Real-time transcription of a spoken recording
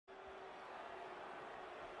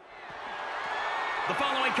The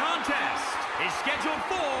following contest is scheduled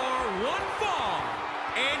for one fall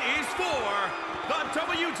and is for the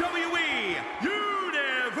WWE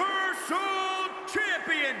Universal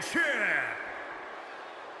Championship.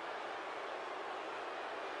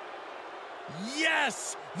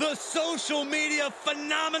 Yes, the social media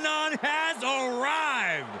phenomenon has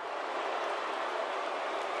arrived.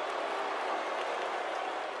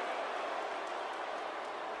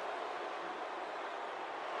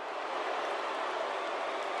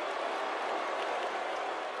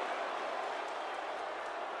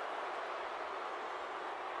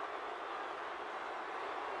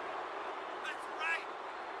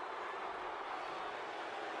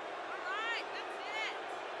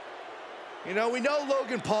 You know, we know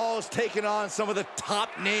Logan Paul is taking on some of the top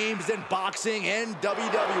names in boxing and WWE,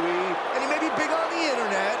 and he may be big on the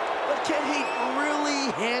internet, but can he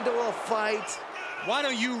really handle a fight? Why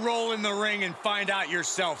don't you roll in the ring and find out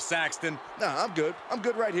yourself, Saxton? Nah, I'm good. I'm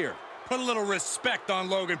good right here. Put a little respect on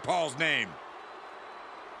Logan Paul's name.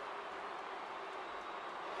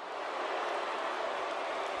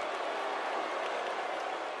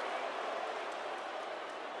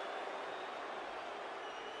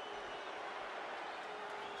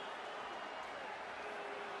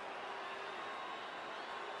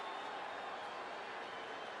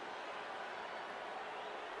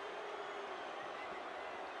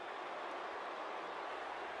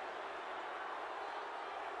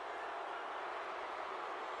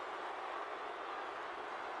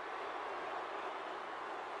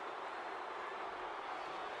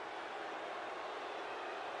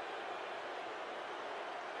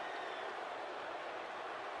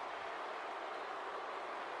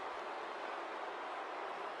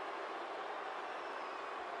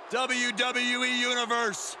 WWE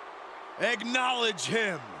Universe, acknowledge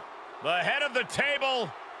him. The head of the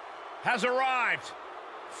table has arrived,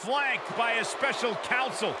 flanked by his special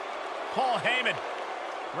counsel, Paul Heyman.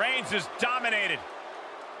 Reigns has dominated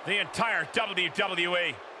the entire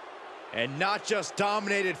WWE. And not just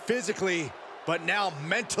dominated physically, but now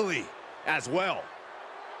mentally as well.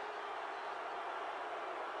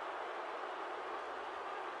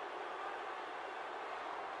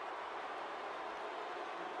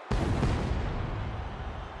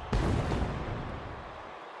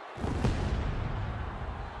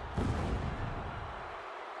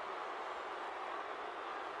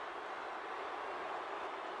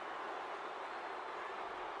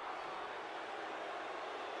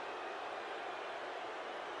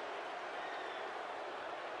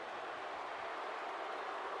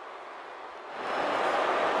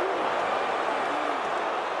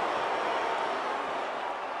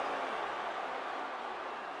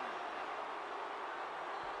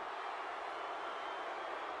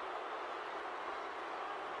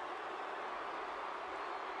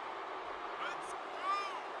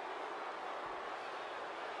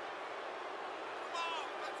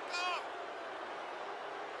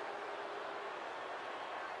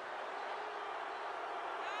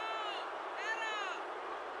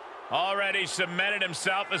 Already cemented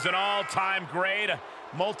himself as an all-time great, a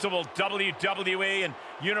multiple WWE and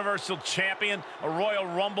Universal Champion, a Royal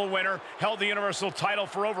Rumble winner, held the Universal title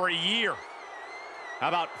for over a year. How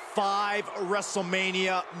about 5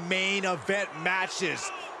 WrestleMania main event matches,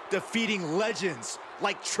 defeating legends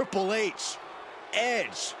like Triple H,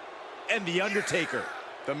 Edge, and The Undertaker.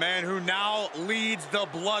 The man who now leads the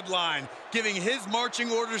bloodline, giving his marching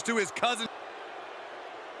orders to his cousin.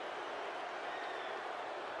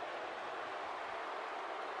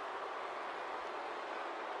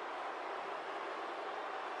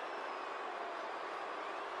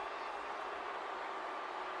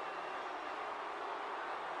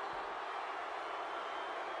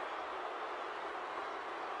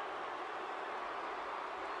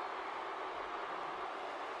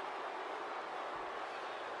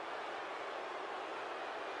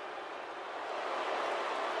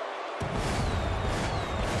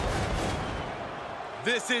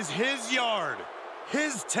 This is his yard,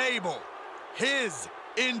 his table, his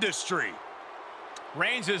industry.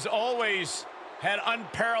 Reigns has always had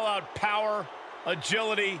unparalleled power,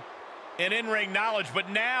 agility, and in-ring knowledge, but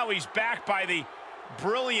now he's backed by the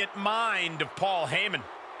brilliant mind of Paul Heyman.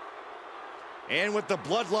 And with the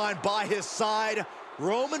bloodline by his side,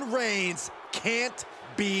 Roman Reigns can't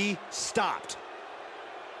be stopped.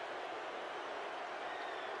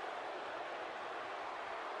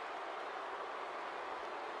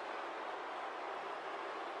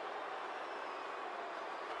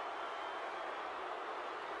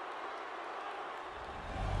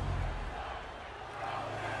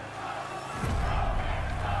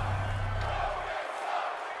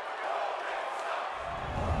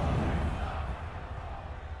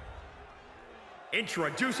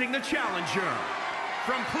 Introducing the challenger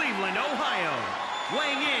from Cleveland, Ohio,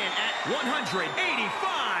 weighing in at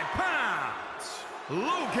 185 pounds,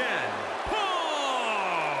 Logan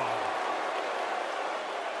Paul.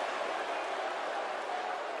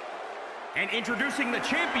 And introducing the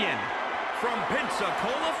champion from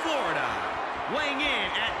Pensacola, Florida, weighing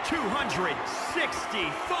in at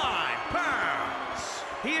 265 pounds.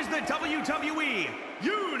 He is the WWE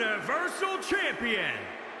Universal Champion,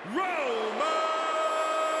 Roman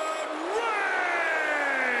Reigns!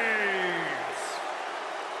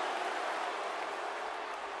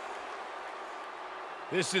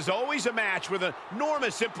 This is always a match with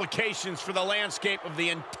enormous implications for the landscape of the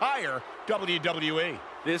entire WWE.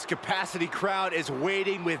 This capacity crowd is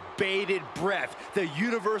waiting with bated breath. The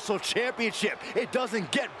Universal Championship, it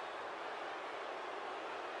doesn't get...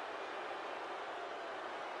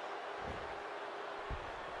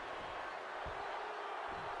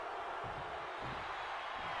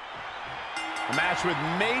 A match with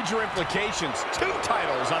major implications. 2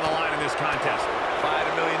 titles on the line in this contest. If I had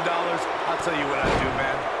 $1 million, I'll tell you what I'd do,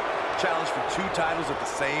 man. Challenge for 2 titles at the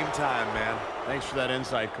same time, man. Thanks for that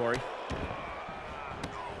insight, Corey.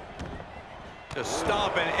 Just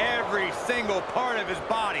stomping every single part of his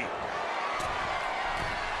body.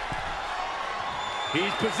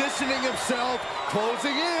 He's positioning himself,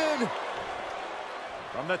 closing in.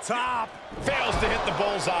 From the top. Fails to hit the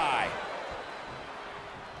bullseye.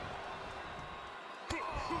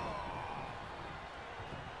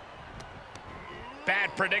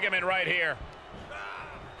 Bad predicament right here.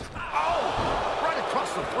 Oh, right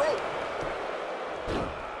across the throat.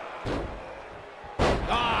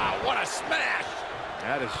 Ah, what a smash.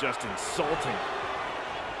 That is just insulting.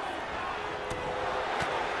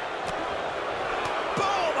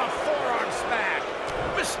 Boom, a forearm smash.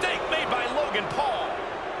 Mistake made by Logan Paul.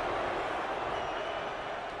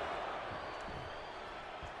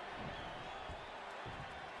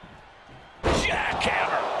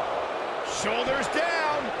 Jackhammer. Shoulders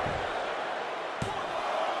down.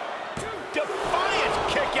 Defiant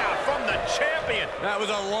kick out from the champion. That was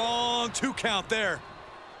a long 2 count there.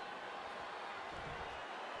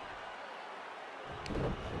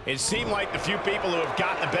 It seemed like the few people who have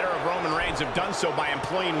gotten the better of Roman Reigns have done so by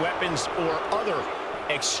employing weapons or other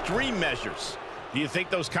extreme measures. Do you think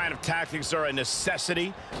those kind of tactics are a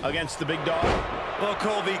necessity against the big dog? Well,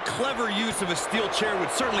 Cole, the clever use of a steel chair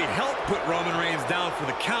would certainly help put Roman Reigns down for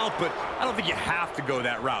the count, but I don't think you have to go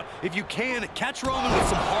that route. If you can, catch Roman with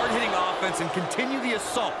some hard-hitting offense and continue the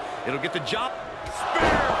assault. It'll get the job.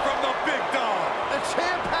 Spear from the big dog. The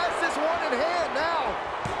champ has this one in hand now.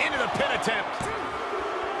 Into the pin attempt.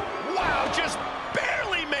 Wow, just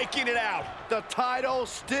barely making it out. The title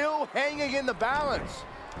still hanging in the balance.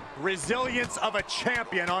 Resilience of a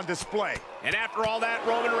champion on display. And after all that,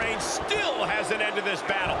 Roman Reigns still hasn't ended this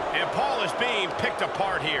battle. And Paul is being picked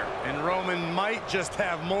apart here. And Roman might just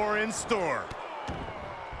have more in store.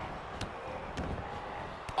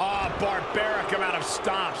 Oh, barbaric amount of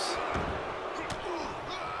stomps.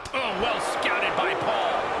 Oh, well scouted by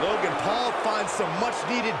Paul. Logan Paul finds some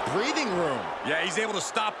much-needed breathing room. Yeah, he's able to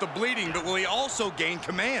stop the bleeding, but will he also gain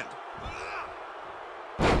command?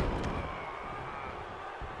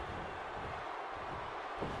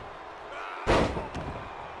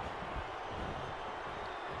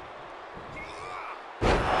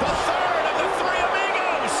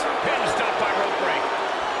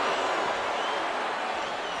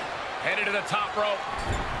 Headed to the top rope.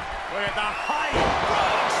 Look at the height.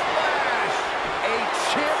 Frog splash. A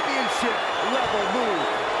championship level move.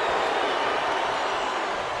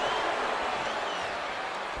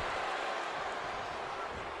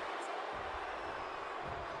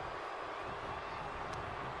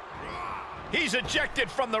 He's ejected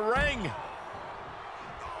from the ring.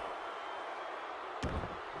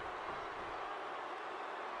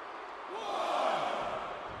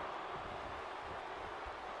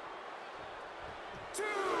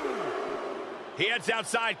 He heads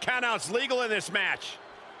outside. Countouts legal in this match.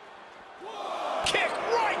 Kick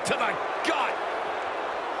right to the gut.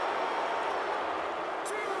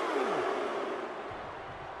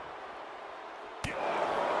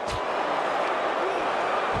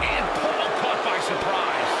 And Paul caught by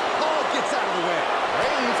surprise. Paul gets out of the way.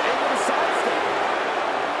 Reigns able to sidestep.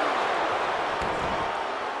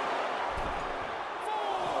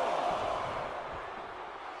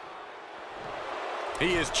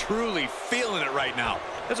 He is truly feeling it right now.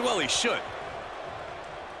 As well he should.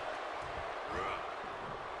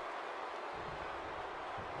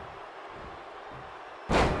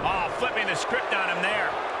 Oh, flipping the script on him there.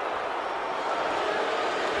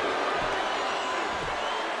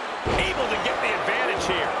 Able to get the advantage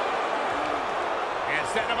here.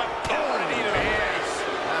 Send him up. Oh, knee to the face.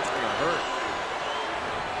 That's going to hurt.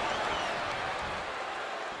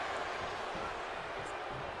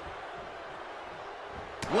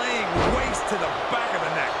 Laying waste to the back of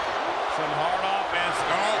the neck. Some hard offense.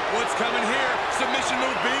 Oh, what's coming here? Submission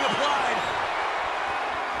move being applied.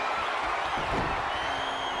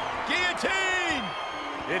 Guillotine!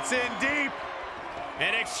 It's in deep.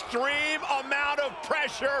 An extreme amount of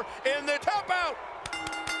pressure in the tap out.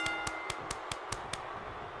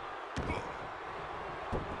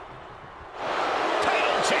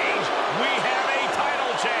 Title change. We have a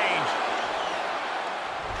title change.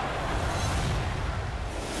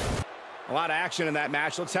 A lot of action in that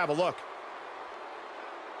match. Let's have a look.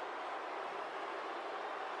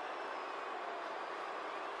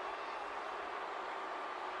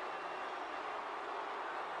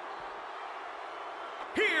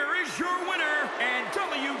 Here is your winner and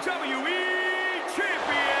WWE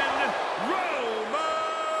Champion, Roman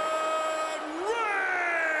Reigns!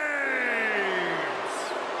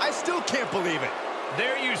 I still can't believe it.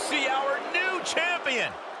 There you see our new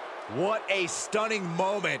champion. What a stunning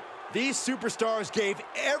moment. These superstars gave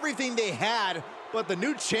everything they had, but the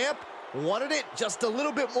new champ wanted it just a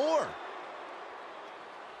little bit more.